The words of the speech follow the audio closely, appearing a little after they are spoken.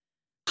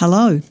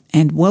Hello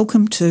and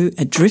welcome to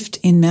Adrift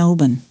in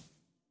Melbourne,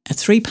 a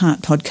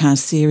 3-part podcast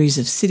series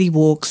of city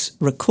walks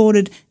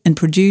recorded and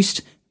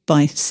produced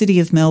by City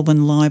of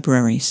Melbourne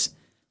Libraries.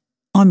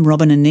 I'm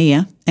Robin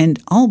Anea and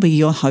I'll be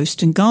your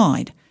host and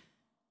guide.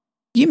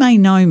 You may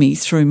know me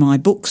through my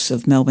books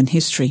of Melbourne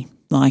history,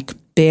 like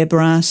Bear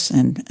Brass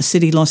and A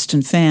City Lost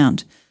and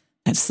Found,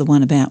 that's the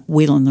one about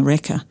Wheel and the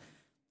Wrecker,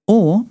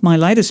 or my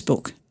latest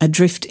book,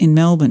 Adrift in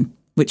Melbourne,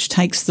 which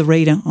takes the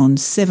reader on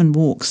 7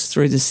 walks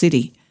through the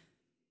city.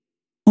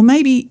 Or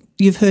maybe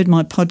you've heard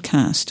my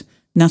podcast,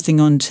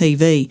 Nothing on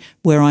TV,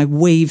 where I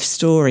weave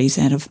stories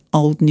out of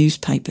old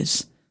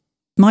newspapers.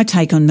 My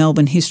take on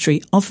Melbourne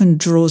history often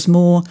draws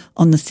more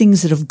on the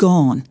things that have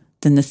gone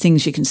than the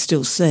things you can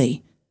still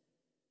see.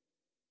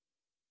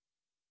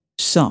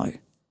 So,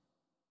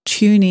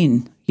 tune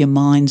in your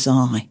mind's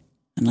eye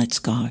and let's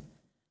go.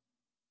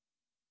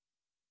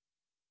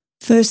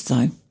 First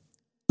though,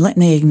 let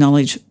me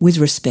acknowledge with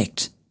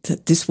respect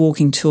that this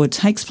walking tour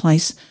takes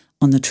place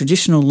on the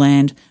traditional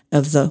land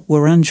of the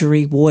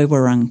Wurundjeri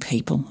Woiwurrung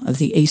people of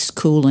the East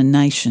Kulin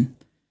Nation.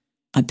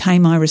 I pay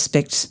my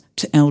respects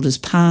to elders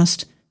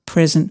past,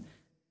 present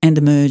and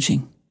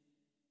emerging.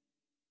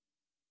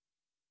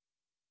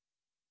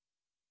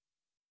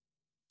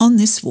 On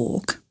this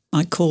walk,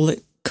 I call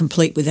it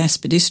Complete with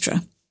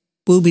Aspidistra,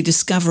 we'll be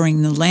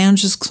discovering the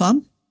Loungers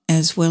Club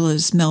as well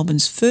as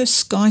Melbourne's first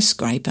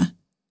skyscraper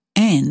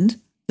and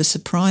the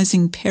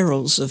surprising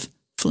perils of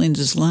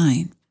Flinders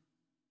Lane.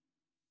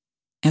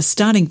 Our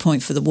starting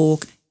point for the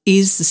walk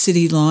is the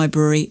City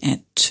Library at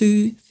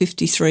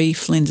 253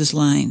 Flinders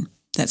Lane.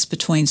 That's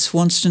between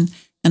Swanston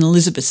and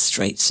Elizabeth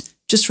Streets,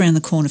 just round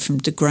the corner from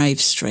De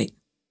Grave Street.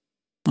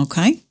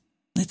 Okay,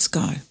 let's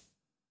go.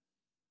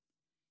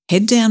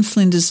 Head down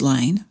Flinders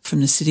Lane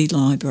from the City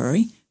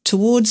Library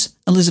towards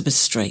Elizabeth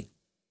Street.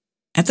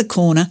 At the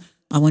corner,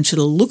 I want you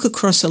to look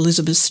across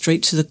Elizabeth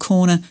Street to the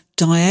corner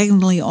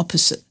diagonally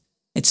opposite.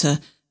 It's a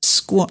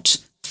squat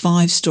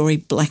 5-storey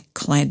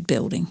black-clad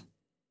building.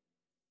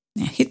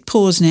 Now hit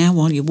pause now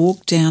while you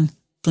walk down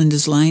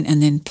Flinders Lane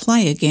and then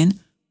play again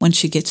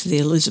once you get to the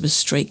Elizabeth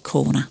Street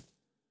corner.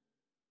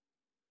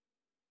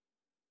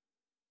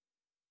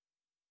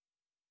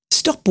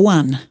 Stop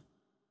 1.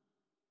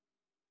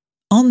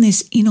 On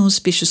this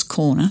inauspicious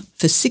corner,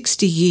 for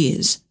 60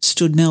 years,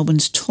 stood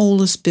Melbourne's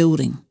tallest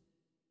building.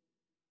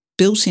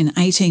 Built in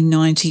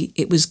 1890,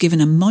 it was given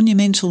a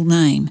monumental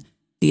name,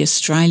 the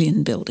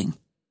Australian Building.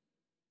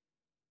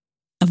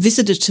 A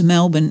visitor to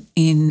Melbourne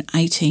in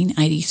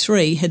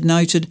 1883 had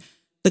noted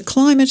the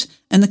climate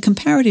and the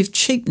comparative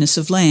cheapness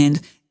of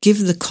land give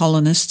the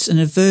colonists an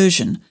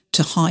aversion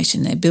to height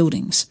in their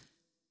buildings.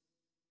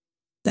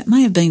 That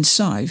may have been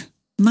so,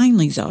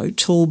 mainly though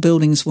tall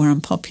buildings were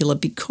unpopular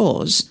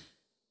because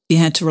you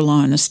had to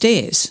rely on the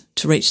stairs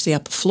to reach the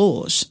upper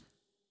floors.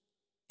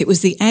 It was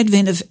the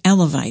advent of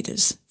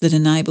elevators that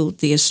enabled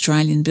the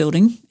Australian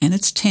Building and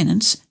its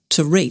tenants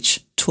to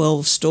reach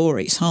 12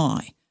 stories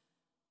high.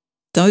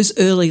 Those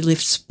early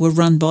lifts were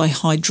run by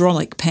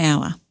hydraulic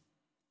power.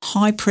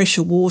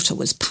 High-pressure water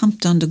was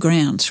pumped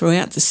underground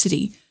throughout the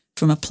city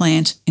from a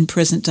plant in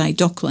present-day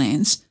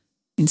Docklands.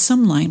 In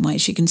some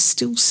laneways you can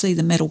still see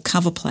the metal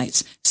cover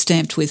plates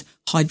stamped with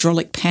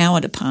Hydraulic Power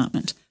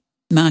Department,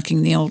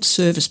 marking the old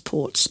service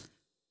ports.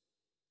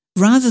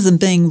 Rather than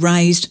being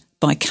raised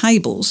by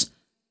cables,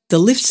 the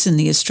lifts in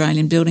the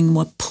Australian Building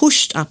were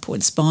pushed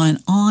upwards by an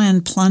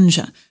iron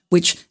plunger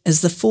which,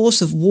 as the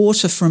force of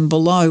water from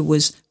below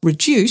was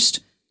reduced,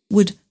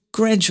 would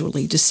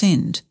gradually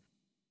descend.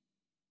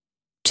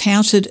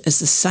 Touted as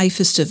the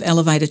safest of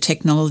elevator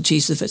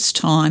technologies of its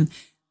time,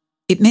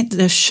 it meant that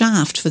a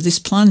shaft for this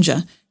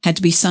plunger had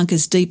to be sunk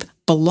as deep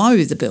below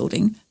the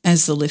building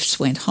as the lifts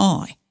went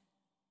high.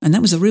 And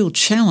that was a real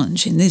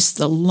challenge in this,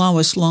 the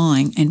lowest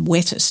lying and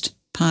wettest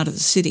part of the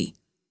city.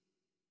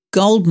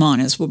 Gold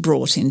miners were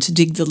brought in to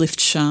dig the lift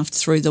shaft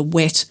through the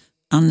wet,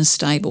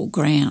 unstable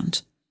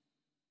ground.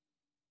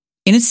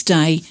 In its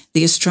day,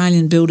 the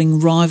Australian Building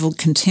rivaled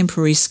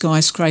contemporary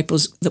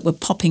skyscrapers that were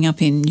popping up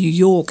in New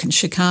York and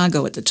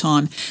Chicago at the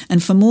time,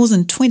 and for more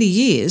than 20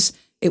 years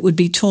it would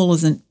be taller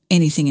than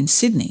anything in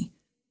Sydney.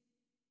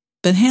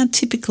 But how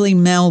typically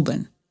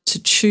Melbourne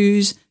to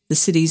choose the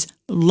city's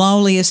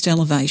lowliest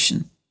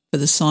elevation for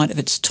the site of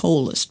its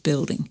tallest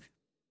building.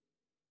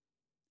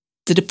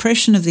 The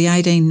Depression of the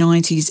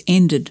 1890s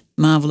ended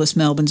Marvellous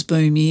Melbourne's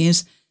boom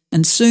years,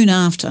 and soon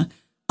after,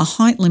 a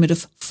height limit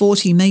of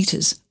 40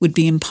 metres would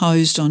be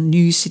imposed on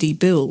new city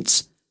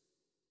builds.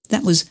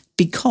 That was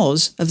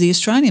because of the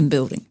Australian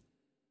Building.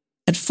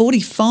 At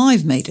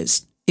 45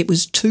 metres, it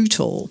was too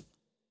tall.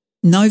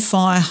 No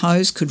fire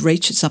hose could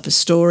reach its upper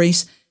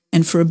stories,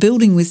 and for a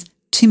building with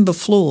timber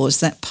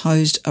floors, that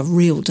posed a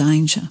real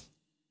danger.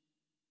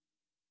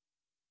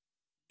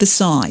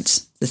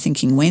 Besides, the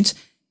thinking went,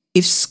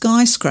 if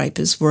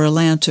skyscrapers were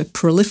allowed to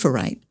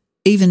proliferate,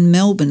 even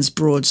Melbourne's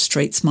broad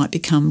streets might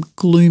become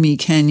gloomy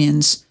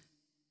canyons.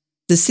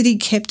 The city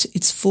kept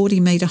its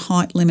 40-metre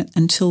height limit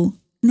until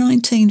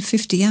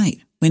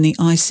 1958, when the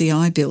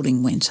ICI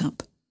building went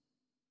up.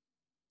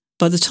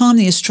 By the time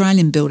the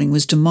Australian building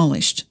was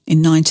demolished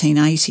in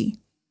 1980,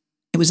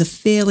 it was a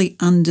fairly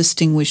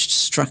undistinguished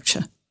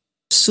structure,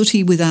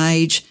 sooty with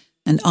age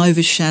and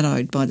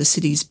overshadowed by the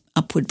city's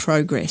upward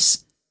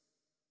progress.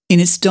 In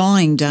its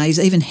dying days,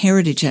 even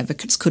heritage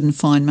advocates couldn't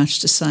find much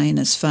to say in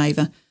its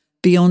favour,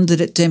 beyond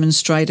that it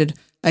demonstrated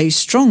a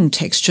strong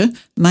texture,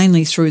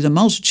 mainly through the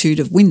multitude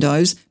of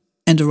windows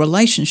and a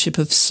relationship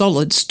of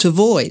solids to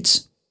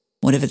voids,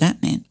 whatever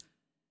that meant.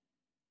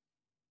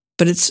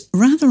 But it's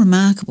rather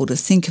remarkable to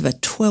think of a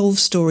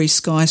 12-storey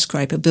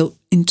skyscraper built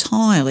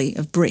entirely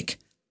of brick,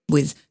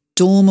 with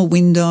dormer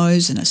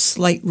windows and a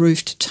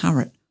slate-roofed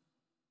turret.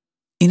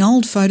 In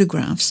old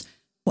photographs,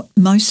 what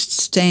most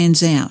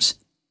stands out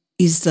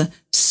is the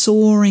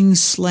soaring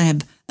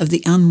slab of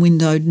the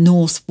unwindowed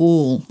north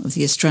wall of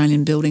the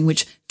Australian building,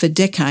 which for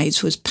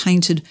decades was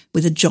painted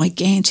with a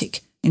gigantic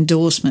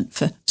endorsement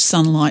for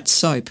Sunlight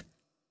soap.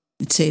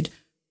 It said,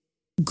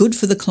 "Good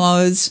for the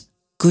clothes,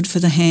 good for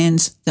the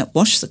hands that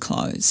wash the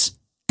clothes,"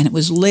 and it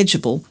was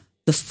legible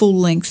the full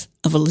length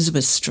of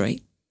Elizabeth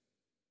Street.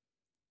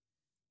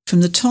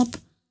 From the top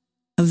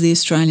of the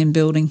Australian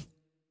building,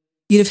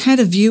 you'd have had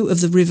a view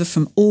of the river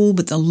from all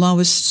but the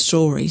lowest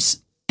storeys,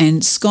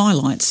 and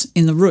skylights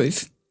in the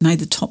roof made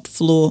the top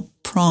floor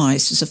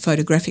prized as a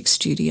photographic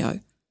studio.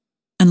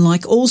 And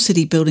like all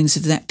city buildings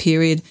of that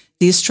period,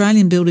 the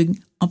Australian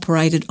building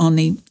operated on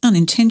the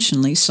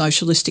unintentionally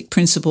socialistic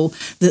principle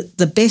that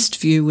the best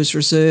view was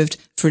reserved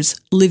for its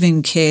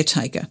living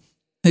caretaker,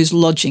 whose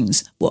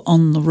lodgings were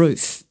on the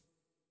roof.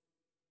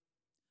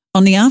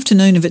 On the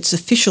afternoon of its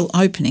official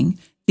opening,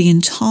 the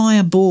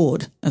entire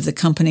board of the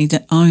company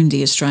that owned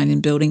the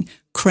Australian building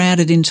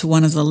crowded into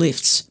one of the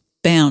lifts,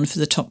 bound for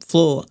the top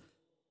floor.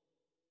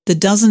 The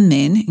dozen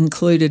men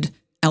included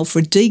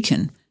Alfred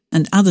Deakin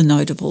and other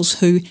notables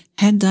who,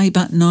 had they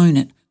but known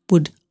it,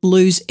 would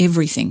lose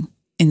everything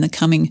in the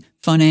coming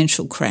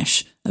financial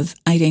crash of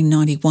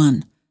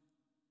 1891.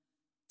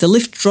 The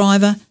lift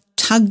driver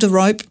tugged a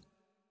rope,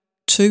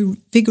 too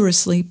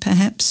vigorously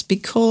perhaps,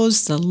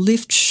 because the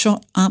lift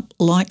shot up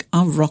like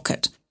a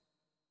rocket.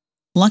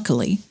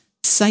 Luckily,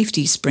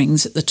 safety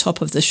springs at the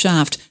top of the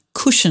shaft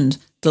cushioned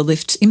the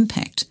lift's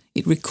impact.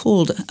 It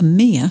recoiled a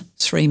mere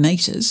 3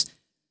 metres,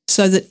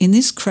 so that in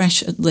this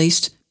crash at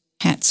least,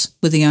 hats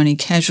were the only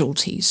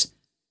casualties.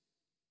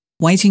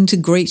 Waiting to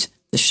greet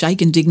the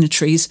shaken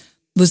dignitaries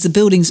was the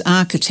building's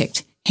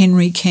architect,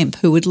 Henry Kemp,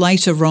 who would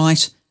later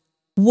write,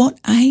 "What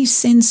a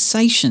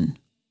sensation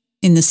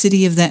in the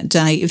city of that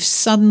day if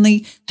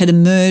suddenly had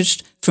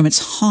emerged from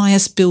its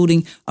highest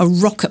building a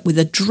rocket with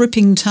a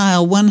dripping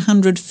tail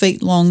 100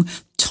 feet long,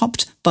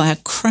 topped by a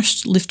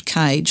crushed lift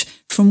cage,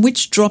 from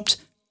which dropped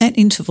at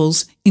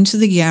intervals into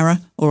the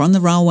Yarra or on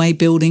the railway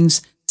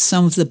buildings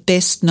some of the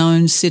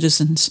best-known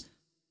citizens."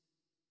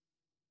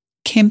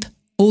 Kemp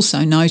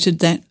also noted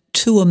that,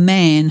 to a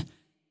man,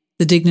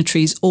 the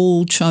dignitaries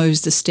all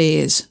chose the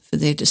stairs for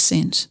their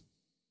descent.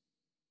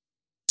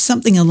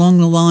 Something along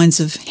the lines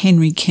of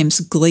Henry Kemp's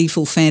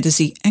gleeful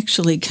fantasy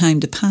actually came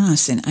to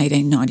pass in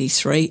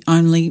 1893,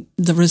 only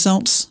the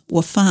results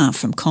were far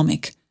from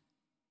comic.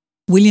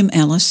 William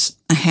Ellis,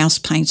 a house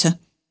painter,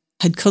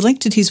 had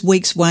collected his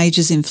week's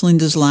wages in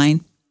Flinders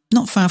Lane,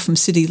 not far from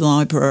City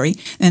Library,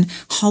 and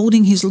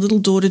holding his little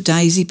daughter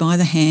Daisy by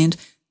the hand,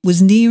 was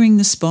nearing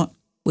the spot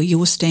where you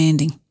were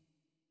standing,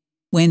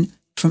 when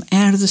from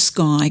out of the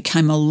sky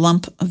came a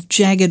lump of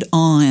jagged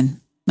iron,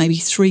 maybe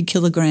 3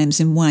 kilograms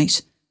in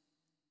weight.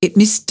 It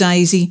missed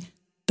Daisy,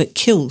 but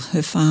killed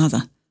her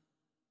father.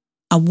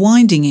 A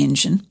winding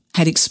engine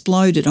had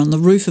exploded on the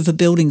roof of a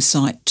building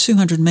site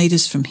 200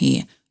 metres from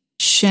here,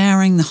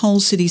 showering the whole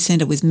city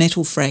centre with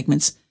metal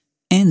fragments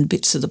and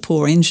bits of the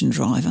poor engine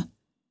driver.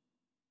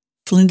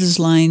 Flinders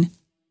Lane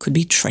could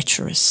be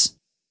treacherous.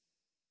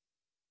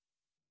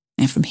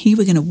 Now from here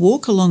we're going to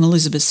walk along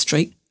Elizabeth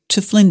Street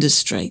to Flinders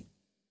Street,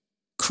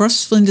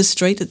 cross Flinders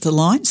Street at the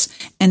lights,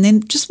 and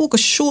then just walk a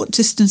short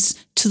distance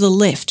to the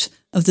left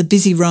of the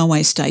busy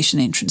railway station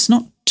entrance,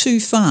 not too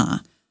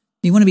far.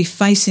 You want to be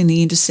facing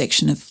the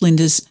intersection of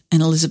Flinders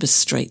and Elizabeth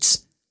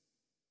Streets.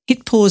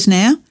 Hit pause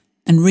now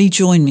and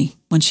rejoin me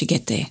once you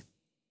get there.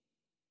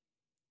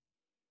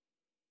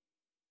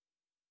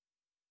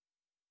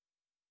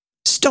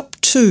 Stop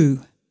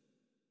 2.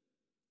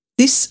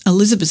 This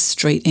Elizabeth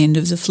Street end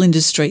of the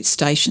Flinders Street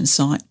station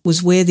site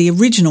was where the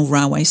original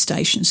railway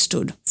station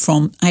stood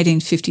from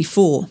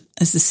 1854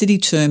 as the city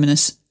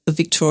terminus of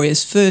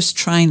Victoria's first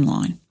train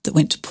line that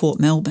went to Port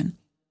Melbourne.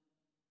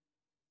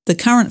 The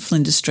current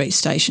Flinders Street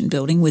station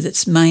building, with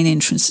its main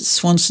entrance at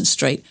Swanston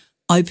Street,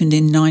 opened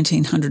in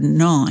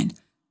 1909.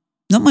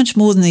 Not much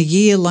more than a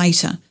year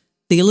later,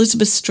 the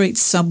Elizabeth Street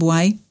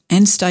subway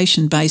and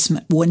station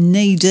basement were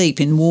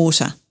knee-deep in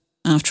water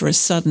after a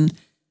sudden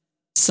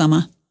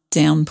summer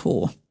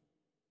downpour.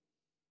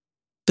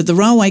 But the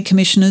railway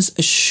commissioners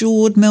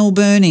assured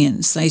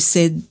Melburnians, they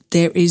said,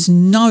 there is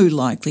no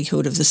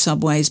likelihood of the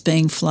subways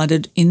being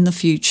flooded in the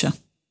future.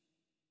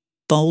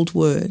 Bold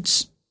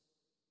words.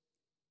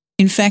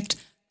 In fact,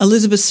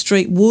 Elizabeth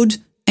Street would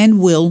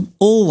and will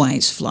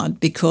always flood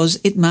because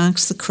it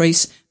marks the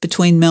crease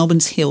between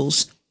Melbourne's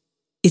hills.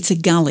 It's a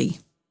gully,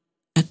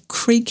 a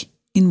creek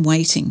in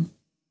waiting,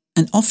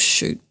 an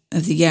offshoot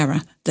of the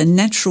Yarra, the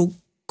natural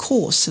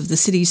course of the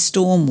city's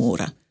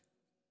stormwater.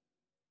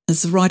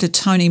 As the writer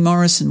Toni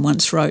Morrison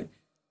once wrote,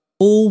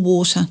 all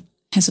water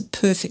has a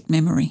perfect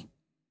memory.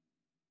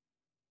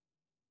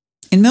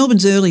 In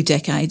Melbourne's early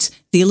decades,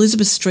 the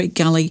Elizabeth Street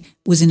Gully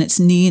was in its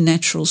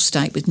near-natural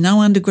state with no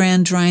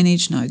underground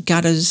drainage, no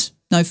gutters,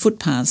 no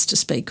footpaths to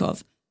speak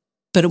of.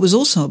 But it was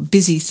also a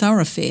busy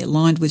thoroughfare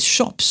lined with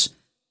shops.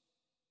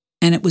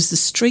 And it was the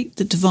street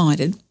that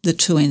divided the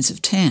two ends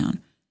of town.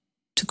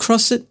 To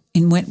cross it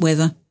in wet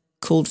weather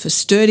called for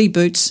sturdy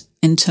boots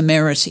and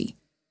temerity.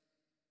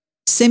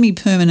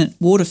 Semi-permanent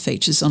water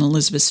features on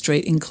Elizabeth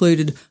Street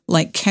included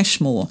Lake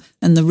Cashmore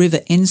and the River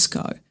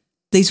Enscoe.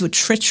 These were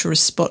treacherous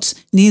spots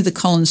near the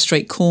Collins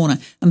Street corner,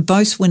 and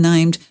both were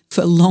named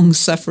for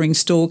long-suffering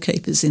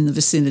storekeepers in the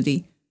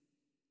vicinity.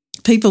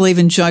 People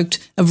even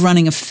joked of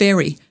running a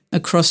ferry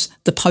across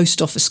the post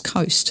office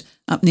coast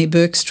up near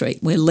Burke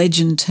Street, where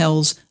legend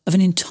tells of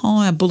an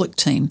entire bullock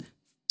team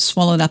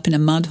swallowed up in a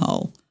mud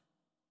hole.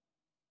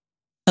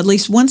 At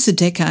least once a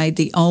decade,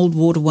 the old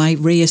waterway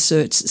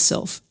reasserts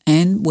itself,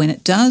 and when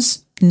it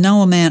does,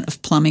 no amount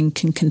of plumbing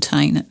can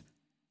contain it.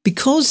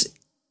 Because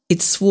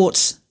it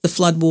thwarts the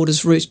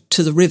floodwaters route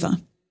to the river,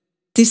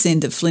 this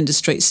end of Flinders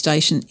Street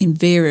Station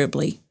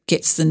invariably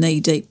gets the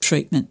knee-deep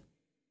treatment.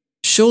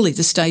 Surely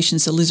the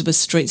station's Elizabeth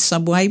Street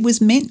subway was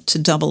meant to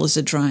double as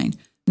a drain,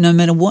 no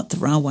matter what the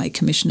railway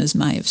commissioners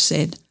may have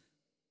said.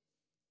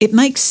 It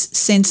makes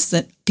sense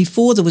that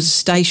before there was a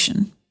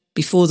station,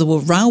 before there were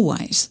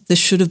railways, there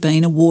should have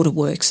been a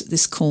waterworks at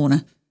this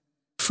corner.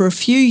 For a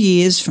few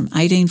years from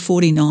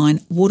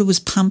 1849, water was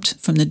pumped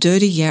from the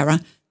dirty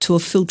Yarra to a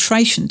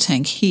filtration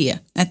tank here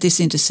at this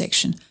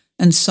intersection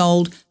and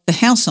sold for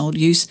household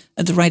use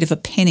at the rate of a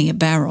penny a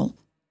barrel.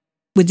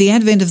 With the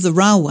advent of the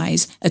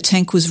railways, a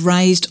tank was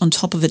raised on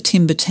top of a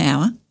timber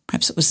tower,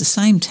 perhaps it was the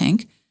same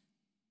tank,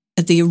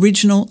 at the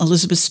original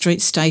Elizabeth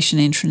Street station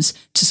entrance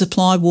to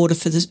supply water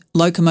for the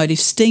locomotive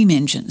steam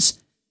engines.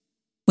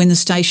 When the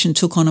station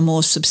took on a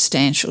more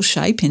substantial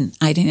shape in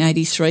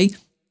 1883,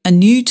 a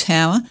new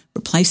tower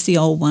replaced the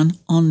old one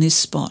on this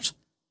spot.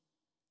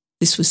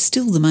 This was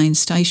still the main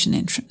station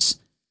entrance.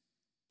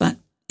 But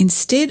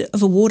instead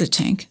of a water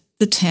tank,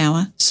 the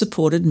tower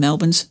supported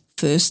Melbourne's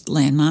first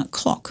landmark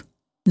clock,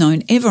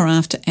 known ever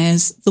after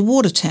as the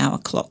Water Tower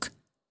Clock.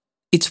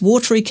 Its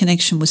watery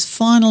connection was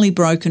finally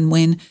broken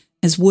when,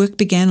 as work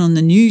began on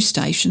the new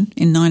station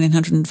in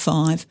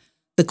 1905,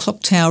 the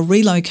clock tower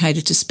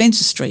relocated to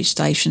Spencer Street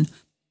Station,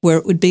 where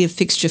it would be a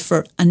fixture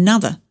for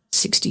another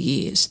 60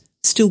 years,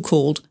 still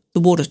called the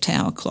Water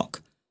Tower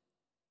Clock.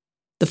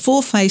 The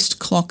four-faced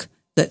clock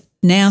that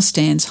now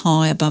stands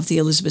high above the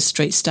Elizabeth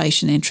Street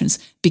Station entrance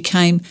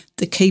became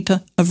the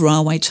keeper of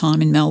railway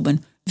time in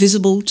Melbourne,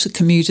 visible to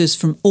commuters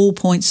from all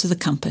points of the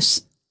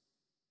compass.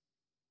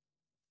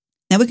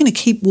 Now we're going to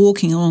keep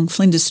walking along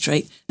Flinders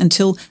Street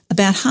until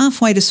about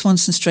halfway to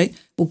Swanston Street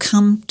we'll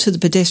come to the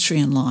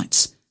pedestrian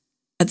lights.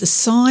 At the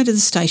side of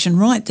the station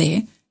right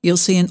there, you'll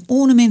see an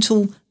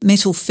ornamental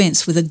metal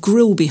fence with a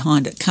grille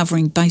behind it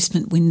covering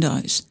basement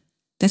windows.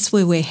 That's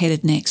where we're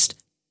headed next.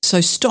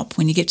 So stop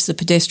when you get to the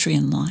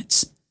pedestrian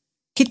lights.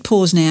 Hit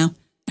pause now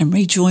and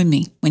rejoin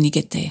me when you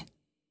get there.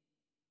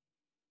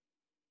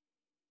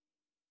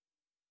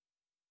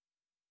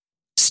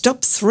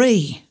 Stop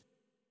 3.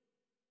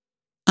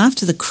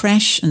 After the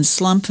crash and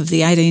slump of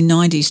the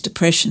 1890s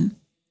depression,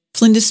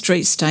 Flinders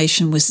Street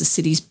Station was the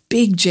city's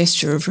big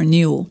gesture of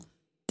renewal.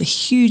 The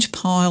huge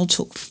pile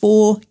took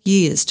 4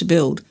 years to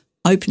build,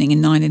 opening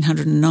in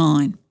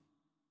 1909.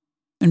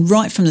 And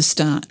right from the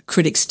start,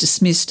 critics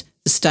dismissed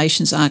the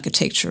station's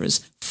architecture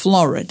as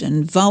florid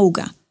and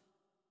vulgar.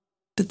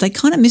 But they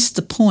kind of missed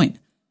the point.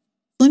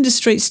 Flinders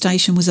Street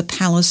Station was a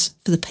palace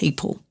for the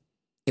people.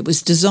 It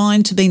was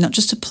designed to be not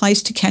just a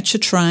place to catch a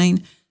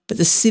train, but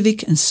the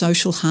civic and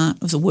social heart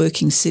of the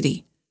working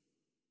city.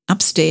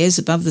 Upstairs,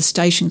 above the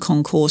station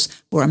concourse,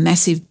 were a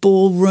massive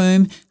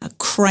ballroom, a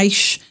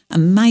creche, a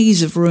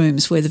maze of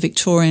rooms where the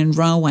Victorian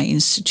Railway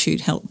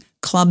Institute held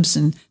clubs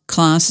and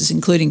classes,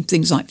 including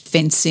things like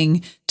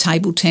fencing,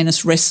 table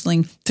tennis,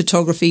 wrestling,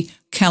 photography,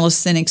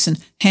 calisthenics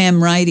and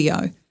ham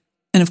radio.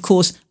 And of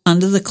course,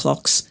 under the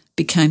clocks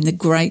became the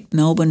great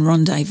Melbourne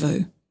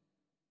rendezvous.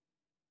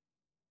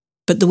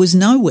 But there was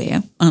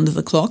nowhere under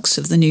the clocks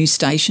of the new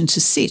station to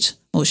sit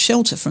or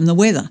shelter from the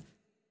weather.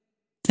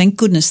 Thank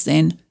goodness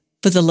then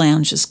for the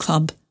Loungers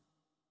Club.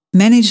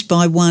 Managed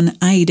by one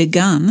Ada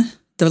Gunn,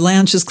 the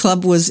Loungers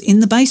Club was in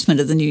the basement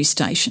of the new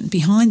station,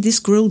 behind this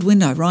grilled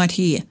window right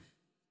here.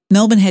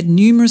 Melbourne had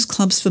numerous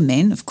clubs for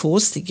men, of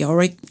course, the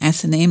Yorick,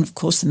 Athenaeum, of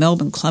course the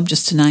Melbourne Club,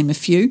 just to name a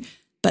few,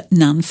 but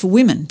none for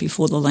women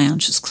before the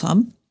Loungers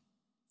Club.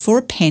 For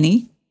a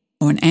penny,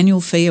 or an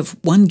annual fee of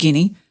 1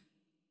 guinea,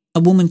 a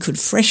woman could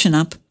freshen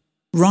up,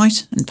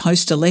 write and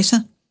post a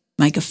letter,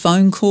 make a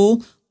phone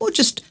call, or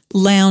just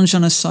lounge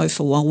on a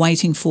sofa while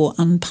waiting for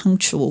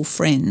unpunctual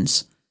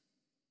friends.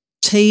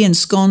 tea and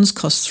scones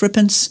cost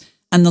threepence,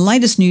 and the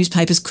latest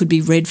newspapers could be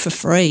read for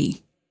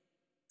free.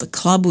 The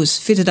club was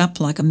fitted up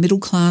like a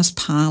middle-class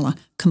parlour,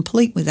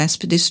 complete with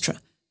aspidistra.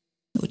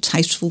 There were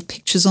tasteful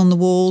pictures on the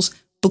walls,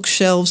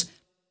 bookshelves,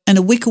 and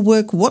a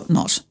wickerwork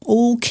whatnot,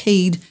 all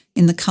keyed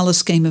in the colour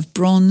scheme of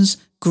bronze,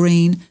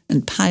 green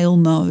and pale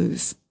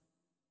mauve.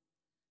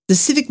 The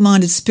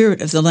civic-minded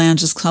spirit of the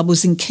Loungers Club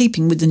was in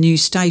keeping with the new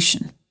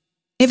station.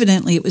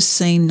 Evidently it was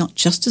seen not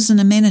just as an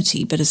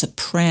amenity but as a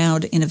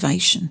proud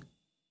innovation.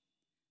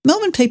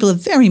 Melbourne people are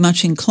very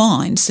much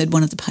inclined, said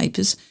one of the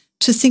papers,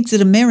 to think that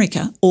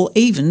America, or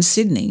even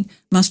Sydney,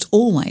 must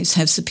always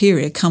have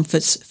superior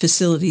comforts,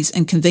 facilities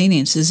and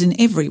conveniences in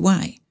every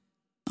way.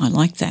 I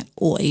like that,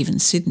 or even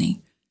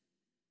Sydney.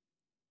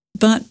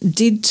 But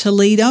did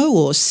Toledo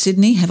or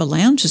Sydney have a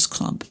loungers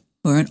club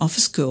where an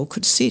office girl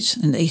could sit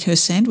and eat her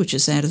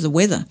sandwiches out of the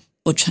weather,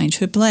 or change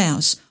her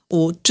blouse,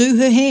 or do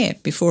her hair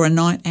before a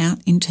night out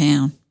in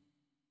town?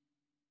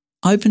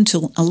 Open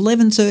till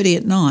 11:30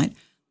 at night,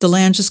 the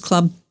Loungers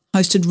Club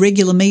hosted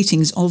regular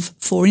meetings of,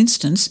 for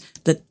instance,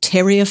 the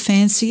Terrier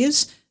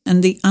Fanciers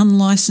and the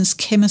Unlicensed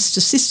Chemist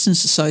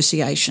Assistants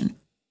Association.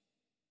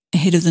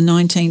 Ahead of the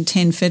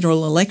 1910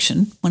 federal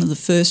election, one of the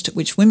first at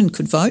which women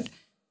could vote,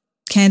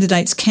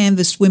 candidates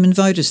canvassed women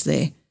voters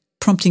there,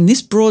 prompting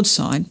this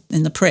broadside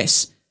in the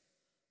press: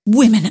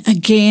 "Women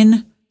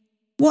again?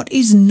 What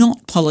is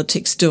not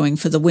politics doing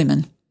for the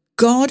women?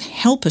 God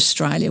help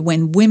Australia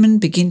when women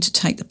begin to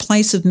take the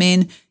place of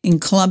men in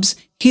clubs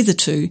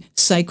hitherto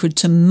sacred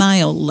to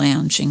male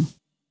lounging."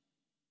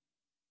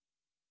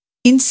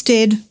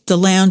 Instead, the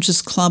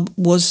Loungers Club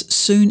was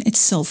soon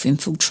itself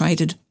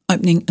infiltrated,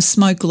 opening a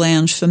smoke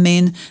lounge for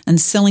men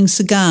and selling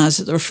cigars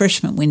at the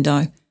refreshment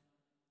window.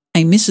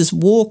 A Mrs.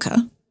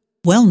 Walker,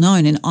 well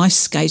known in ice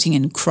skating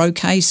and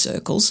croquet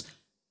circles,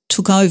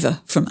 took over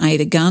from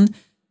Ada Gunn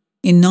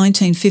in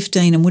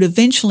 1915 and would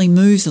eventually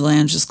move the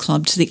Loungers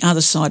Club to the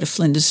other side of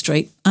Flinders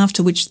Street,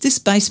 after which this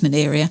basement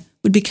area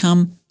would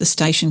become the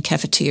station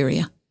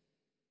cafeteria.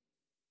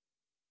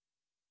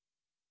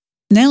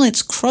 Now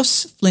let's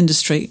cross Flinders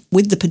Street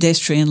with the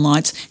pedestrian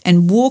lights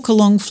and walk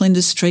along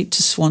Flinders Street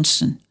to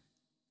Swanston.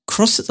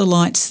 Cross at the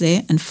lights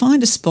there and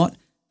find a spot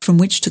from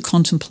which to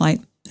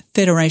contemplate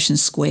Federation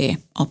Square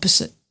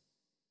opposite.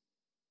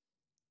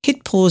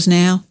 Hit pause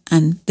now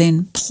and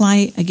then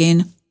play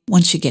again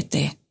once you get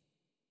there.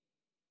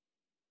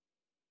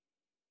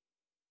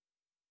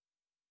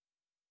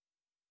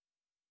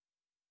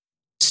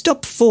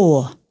 Stop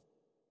 4.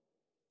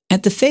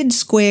 At the Fed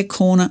Square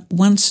corner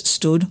once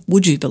stood,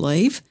 would you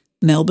believe,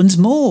 Melbourne's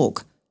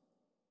morgue.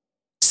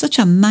 Such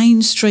a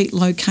main street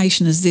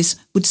location as this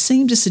would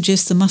seem to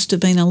suggest there must have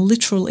been a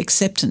literal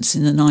acceptance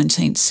in the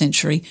 19th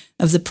century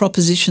of the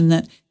proposition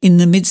that in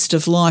the midst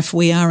of life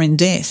we are in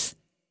death.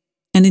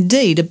 And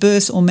indeed, a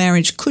birth or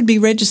marriage could be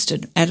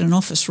registered at an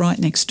office right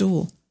next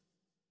door.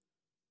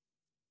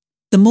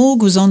 The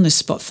morgue was on this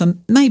spot for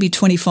maybe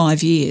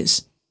 25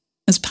 years.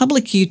 As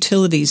public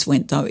utilities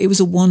went, though, it was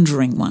a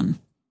wandering one.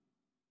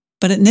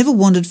 But it never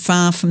wandered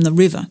far from the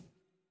river.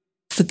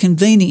 For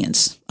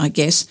convenience, I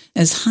guess,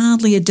 as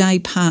hardly a day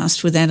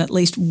passed without at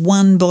least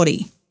one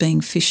body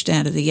being fished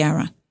out of the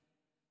Yarra.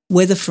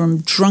 Whether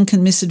from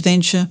drunken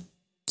misadventure,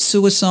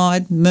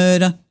 suicide,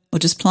 murder, or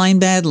just plain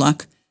bad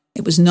luck,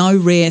 it was no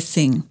rare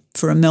thing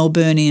for a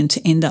Melburnian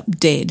to end up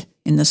dead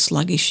in the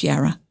sluggish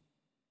Yarra.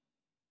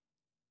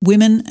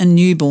 Women and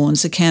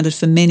newborns accounted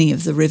for many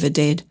of the river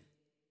dead,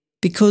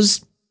 because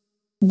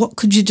what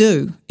could you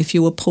do if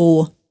you were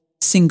poor,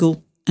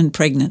 single and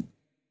pregnant?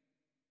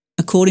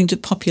 According to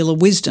popular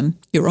wisdom,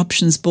 your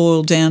options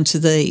boil down to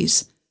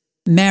these: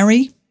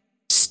 marry,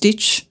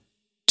 stitch,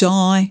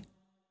 die,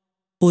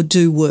 or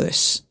do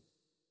worse.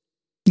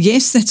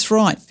 Yes, that's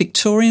right,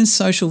 Victorian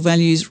social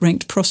values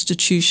ranked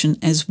prostitution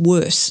as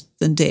worse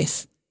than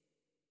death.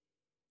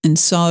 And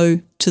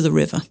so to the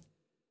river.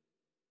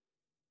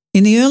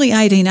 In the early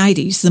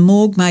 1880s, the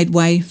morgue made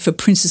way for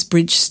Princes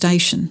Bridge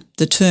Station,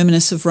 the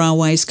terminus of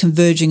railways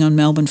converging on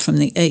Melbourne from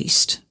the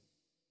east.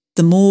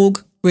 The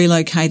morgue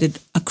relocated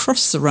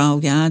across the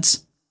rail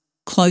yards,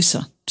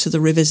 closer to the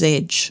river's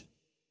edge.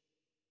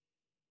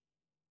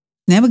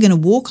 Now we're going to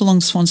walk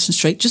along Swanston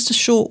Street just a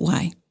short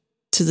way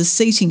to the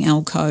seating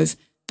alcove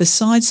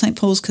beside St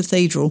Paul's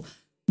Cathedral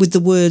with the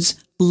words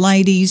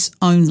 "Ladies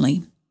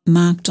Only"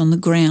 marked on the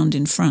ground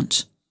in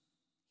front.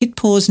 Hit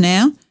pause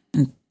now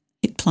and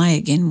hit play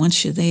again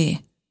once you're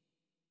there.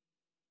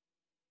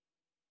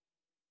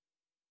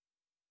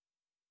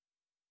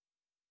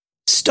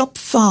 Stop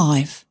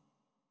 5.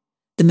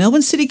 The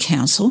Melbourne City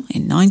Council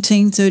in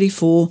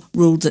 1934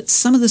 ruled that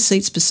some of the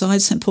seats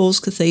beside St Paul's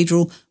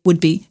Cathedral would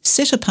be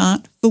set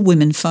apart for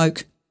women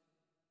folk.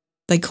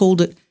 They called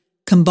it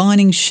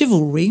combining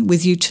chivalry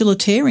with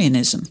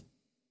utilitarianism.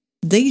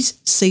 These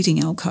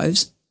seating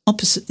alcoves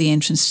opposite the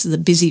entrance to the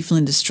busy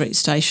Flinders Street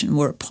station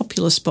were a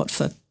popular spot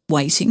for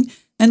waiting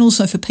and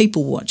also for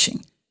people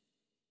watching.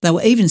 They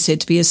were even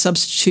said to be a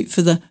substitute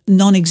for the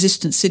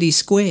non-existent city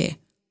square.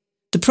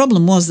 The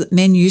problem was that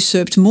men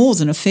usurped more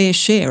than a fair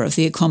share of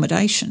the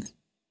accommodation.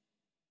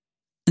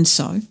 And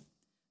so,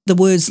 The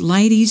words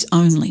 "Ladies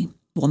Only"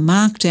 were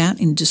marked out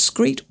in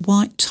discreet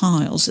white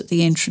tiles at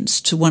the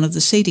entrance to one of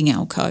the seating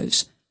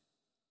alcoves.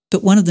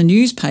 But one of the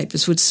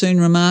newspapers would soon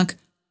remark,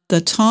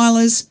 "The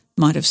tilers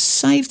might have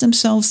saved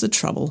themselves the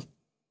trouble."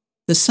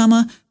 The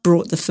summer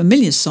brought the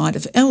familiar sight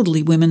of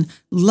elderly women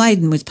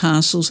laden with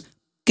parcels,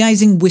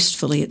 gazing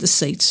wistfully at the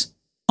seats,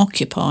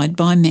 occupied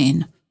by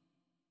men.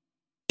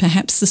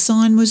 Perhaps the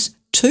sign was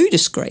too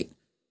discreet.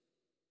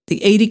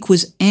 The edict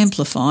was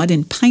amplified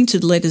in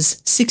painted letters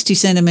 60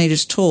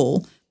 centimetres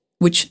tall,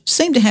 which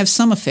seemed to have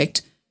some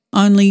effect,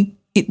 only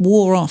it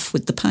wore off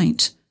with the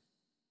paint.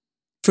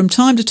 From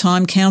time to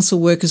time, council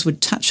workers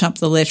would touch up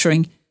the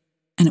lettering,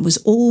 and it was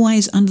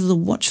always under the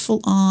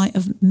watchful eye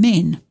of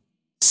men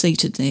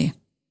seated there.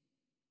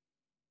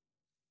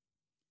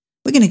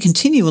 We're going to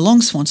continue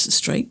along Swanston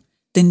Street,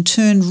 then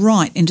turn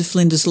right into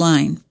Flinders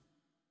Lane.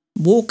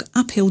 Walk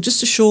uphill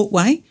just a short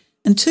way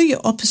until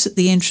you're opposite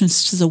the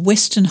entrance to the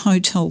Western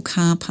Hotel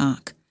car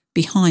park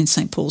behind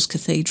St Paul's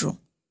Cathedral.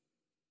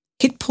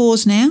 Hit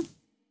pause now.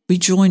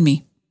 Rejoin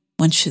me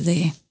once you're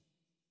there.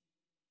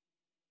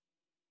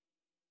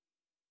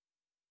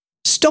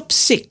 Stop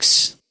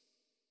 6.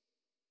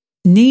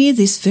 Near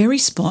this very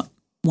spot,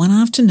 one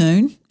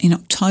afternoon in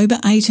October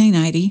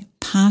 1880,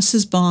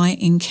 passers-by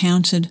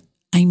encountered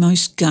a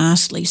most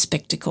ghastly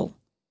spectacle.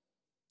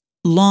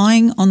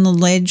 Lying on the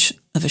ledge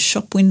of a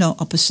shop window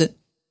opposite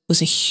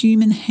was a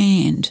human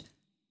hand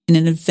in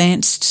an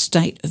advanced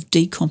state of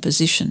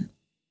decomposition.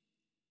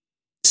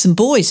 Some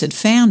boys had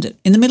found it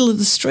in the middle of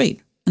the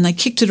street, and they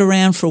kicked it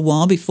around for a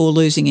while before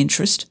losing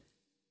interest.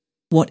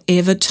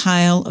 "Whatever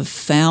tale of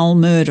foul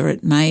murder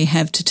it may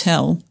have to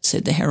tell,"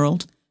 said the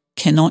Herald,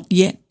 "cannot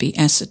yet be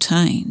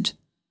ascertained."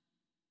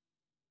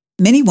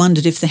 Many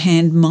wondered if the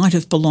hand might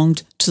have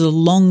belonged to the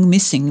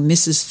long-missing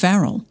Mrs.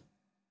 Farrell.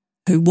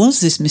 Who was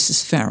this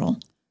Mrs. Farrell?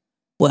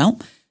 Well,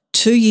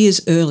 2 years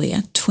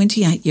earlier,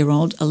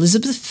 28-year-old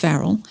Elizabeth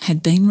Farrell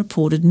had been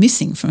reported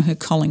missing from her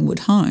Collingwood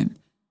home.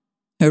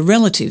 Her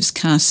relatives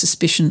cast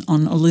suspicion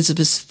on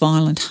Elizabeth's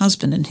violent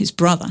husband and his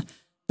brother,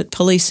 but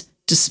police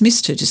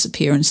dismissed her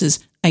disappearance as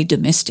a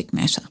domestic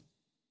matter.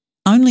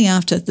 Only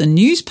after the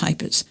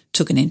newspapers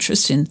took an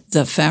interest in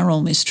the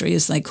Farrell mystery,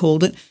 as they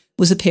called it,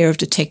 was a pair of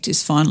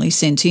detectives finally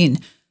sent in.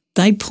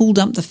 They pulled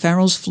up the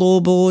Farrells'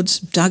 floorboards,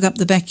 dug up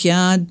the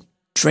backyard,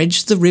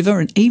 dredged the river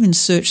and even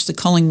searched the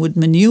Collingwood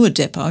manure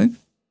depot.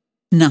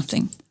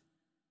 Nothing.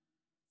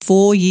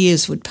 4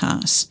 years would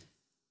pass.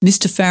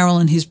 Mr. Farrell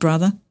and his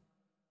brother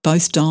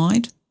both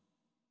died.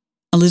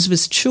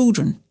 Elizabeth's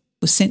children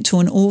were sent to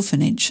an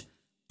orphanage,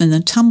 and the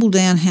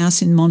tumble-down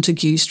house in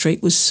Montague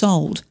Street was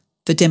sold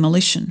for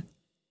demolition.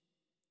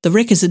 The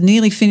wreckers had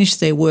nearly finished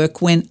their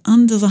work when,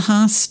 under the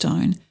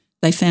hearthstone,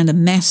 they found a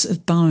mass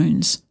of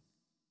bones.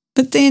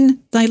 But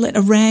then they let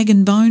a rag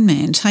and bone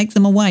man take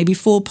them away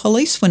before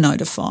police were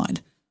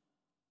notified.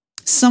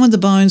 Some of the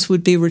bones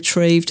would be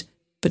retrieved,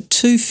 but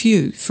too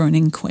few for an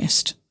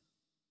inquest.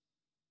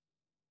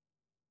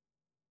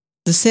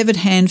 The severed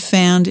hand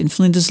found in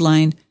Flinders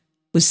Lane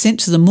was sent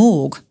to the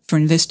morgue for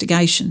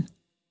investigation.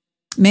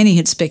 Many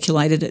had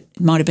speculated it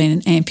might have been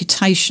an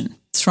amputation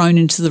thrown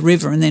into the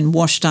river and then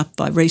washed up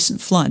by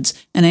recent floods.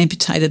 An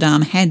amputated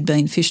arm had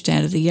been fished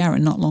out of the Yarra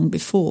not long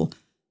before.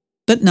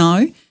 But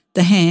no,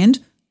 the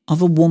hand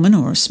of a woman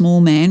or a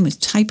small man with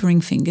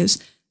tapering fingers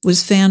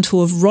was found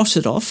to have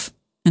rotted off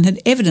and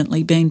had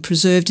evidently been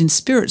preserved in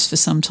spirits for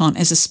some time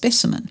as a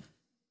specimen.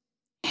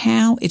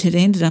 How it had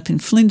ended up in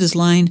Flinders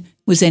Lane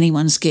was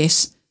anyone's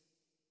guess,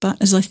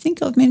 but as I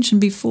think I've mentioned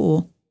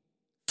before,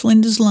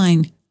 Flinders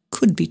Lane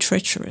could be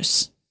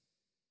treacherous.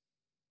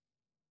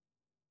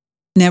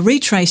 Now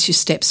retrace your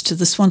steps to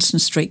the Swanston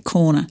Street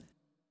corner.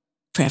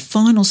 For our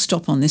final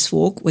stop on this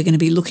walk, we're going to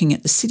be looking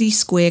at the City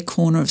Square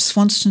corner of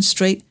Swanston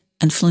Street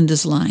and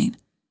Flinders Lane.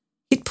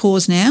 Hit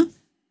pause now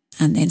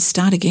and then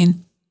start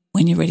again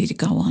when you're ready to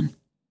go on.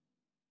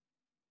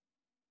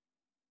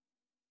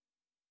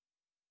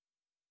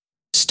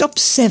 Stop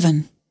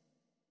 7.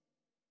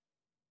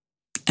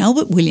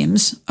 Albert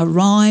Williams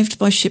arrived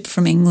by ship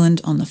from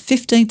England on the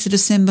 15th of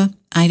December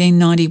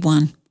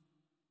 1891.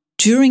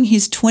 During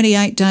his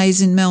 28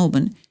 days in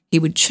Melbourne, he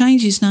would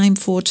change his name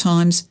 4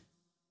 times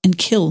and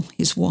kill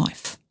his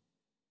wife.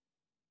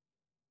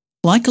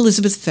 Like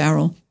Elizabeth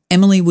Farrell,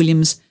 Emily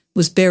Williams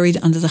was buried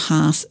under the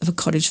hearth of a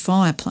cottage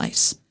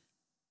fireplace.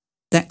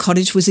 That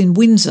cottage was in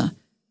Windsor,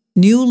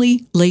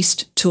 newly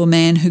leased to a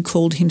man who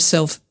called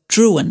himself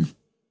Druin.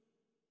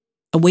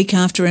 A week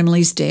after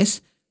Emily's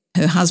death,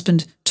 her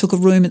husband took a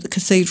room at the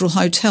Cathedral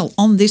Hotel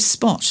on this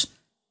spot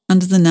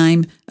under the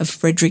name of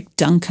Frederick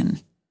Duncan.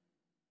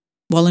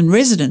 While in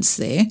residence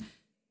there,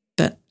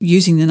 but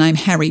using the name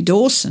Harry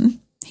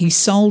Dawson, he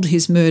sold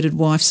his murdered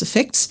wife's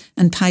effects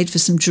and paid for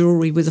some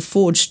jewellery with a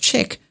forged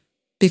cheque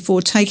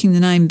before taking the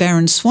name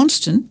Baron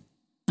Swanston,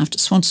 after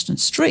Swanston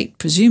Street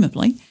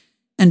presumably,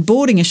 and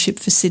boarding a ship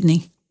for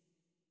Sydney.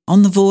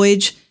 On the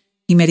voyage,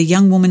 he met a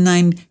young woman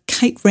named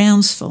Kate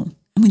Rounsfell,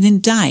 and within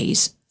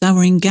days they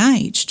were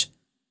engaged.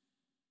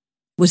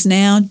 It was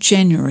now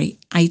January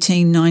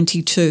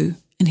 1892,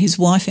 and his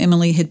wife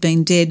Emily had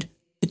been dead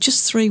for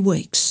just 3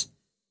 weeks.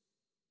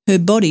 Her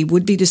body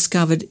would be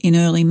discovered in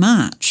early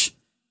March,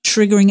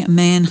 triggering a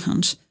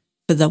manhunt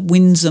for the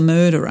Windsor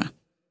murderer.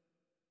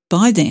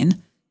 By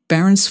then,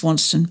 Baron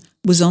Swanston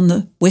was on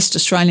the West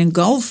Australian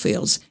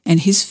goldfields and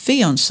his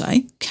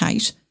fiancée,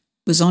 Kate,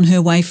 was on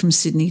her way from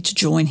Sydney to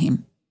join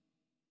him.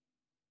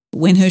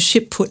 When her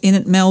ship put in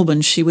at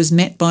Melbourne, she was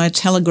met by a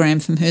telegram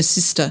from her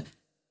sister,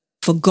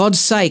 "For God's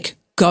sake,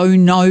 go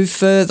no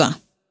further."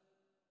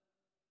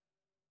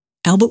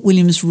 Albert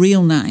Williams'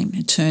 real name,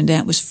 it turned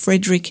out, was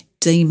Frederick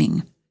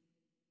Deeming.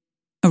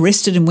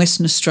 Arrested in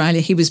Western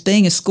Australia, he was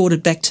being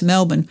escorted back to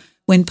Melbourne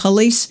when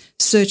police,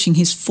 searching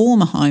his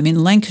former home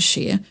in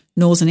Lancashire,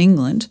 northern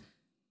England,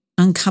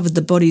 uncovered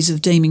the bodies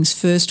of Deeming's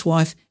first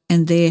wife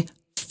and their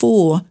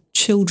 4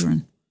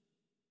 children.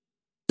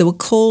 There were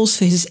calls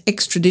for his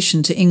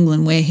extradition to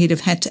England, where he'd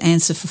have had to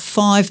answer for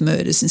 5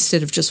 murders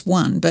instead of just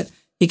 1, but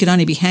he could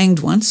only be hanged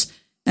once,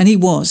 and he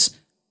was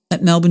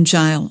at Melbourne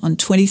Jail on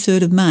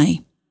 23rd of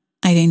May,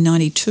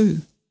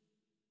 1892.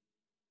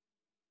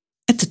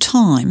 At the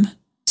time,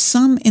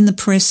 some in the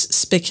press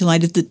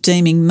speculated that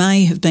Deeming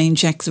may have been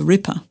Jack the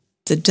Ripper.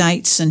 The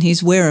dates and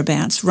his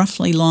whereabouts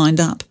roughly lined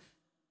up,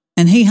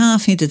 and he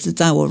half hinted that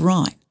they were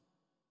right.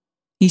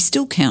 He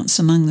still counts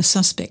among the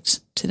suspects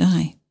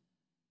today.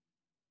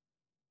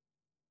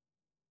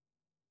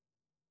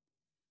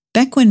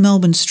 Back when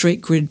Melbourne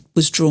street grid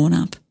was drawn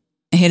up,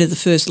 ahead of the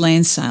first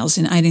land sales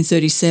in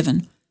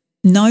 1837,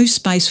 no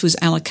space was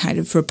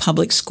allocated for a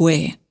public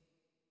square.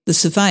 The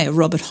surveyor,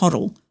 Robert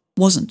Hoddle,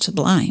 wasn't to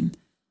blame.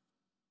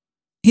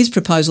 His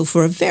proposal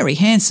for a very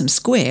handsome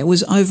square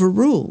was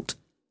overruled.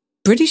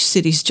 British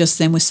cities just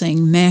then were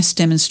seeing mass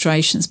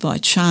demonstrations by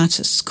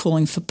Chartists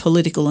calling for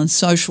political and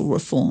social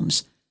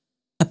reforms.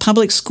 A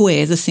public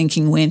square, the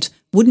thinking went,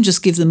 wouldn't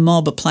just give the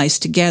mob a place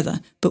to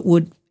gather, but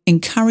would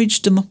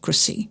encourage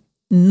democracy.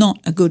 Not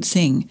a good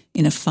thing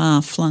in a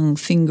far-flung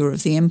finger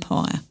of the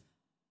empire.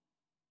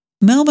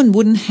 Melbourne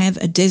wouldn't have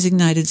a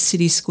designated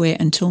city square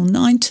until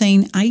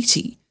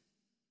 1980.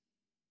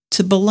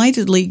 To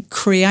belatedly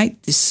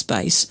create this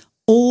space,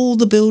 all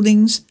the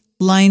buildings,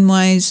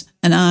 laneways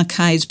and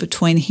arcades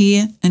between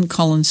here and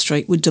Collins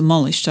Street were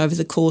demolished over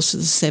the course of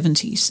the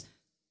 70s.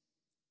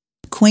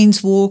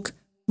 Queen's Walk,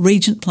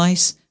 Regent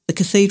Place, the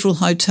Cathedral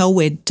Hotel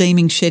where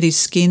Deeming shed his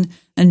skin,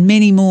 and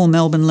many more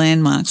Melbourne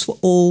landmarks were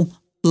all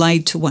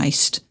laid to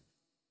waste.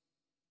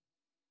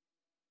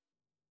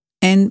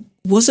 And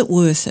was it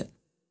worth it?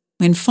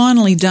 When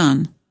finally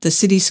done, the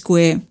city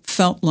square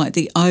felt like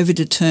the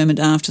overdetermined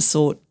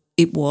afterthought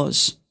it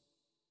was.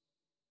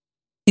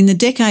 In the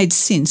decades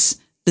since,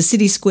 the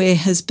city square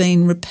has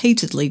been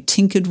repeatedly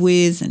tinkered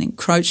with and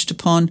encroached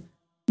upon,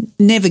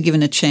 never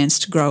given a chance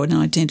to grow an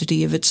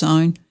identity of its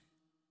own.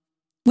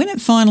 When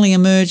it finally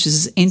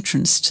emerges as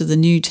entrance to the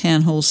new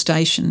Town Hall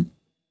station,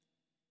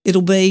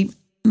 it'll be,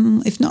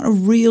 if not a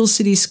real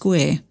city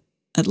square,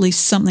 at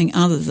least something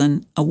other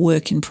than a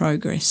work in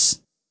progress.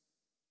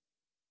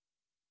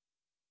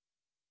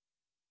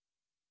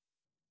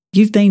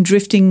 You've been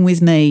drifting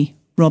with me,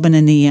 Robin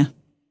Annear.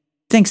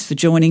 Thanks for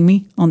joining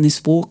me on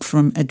this walk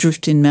from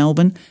Adrift in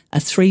Melbourne, a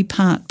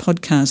 3-part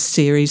podcast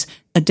series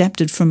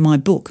adapted from my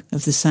book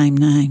of the same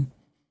name.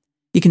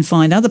 You can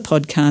find other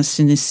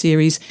podcasts in this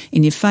series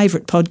in your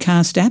favourite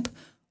podcast app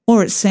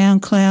or at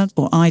SoundCloud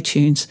or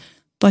iTunes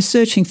by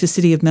searching for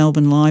City of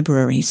Melbourne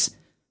Libraries.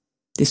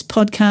 This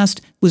podcast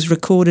was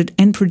recorded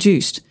and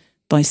produced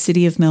by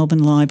City of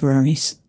Melbourne Libraries.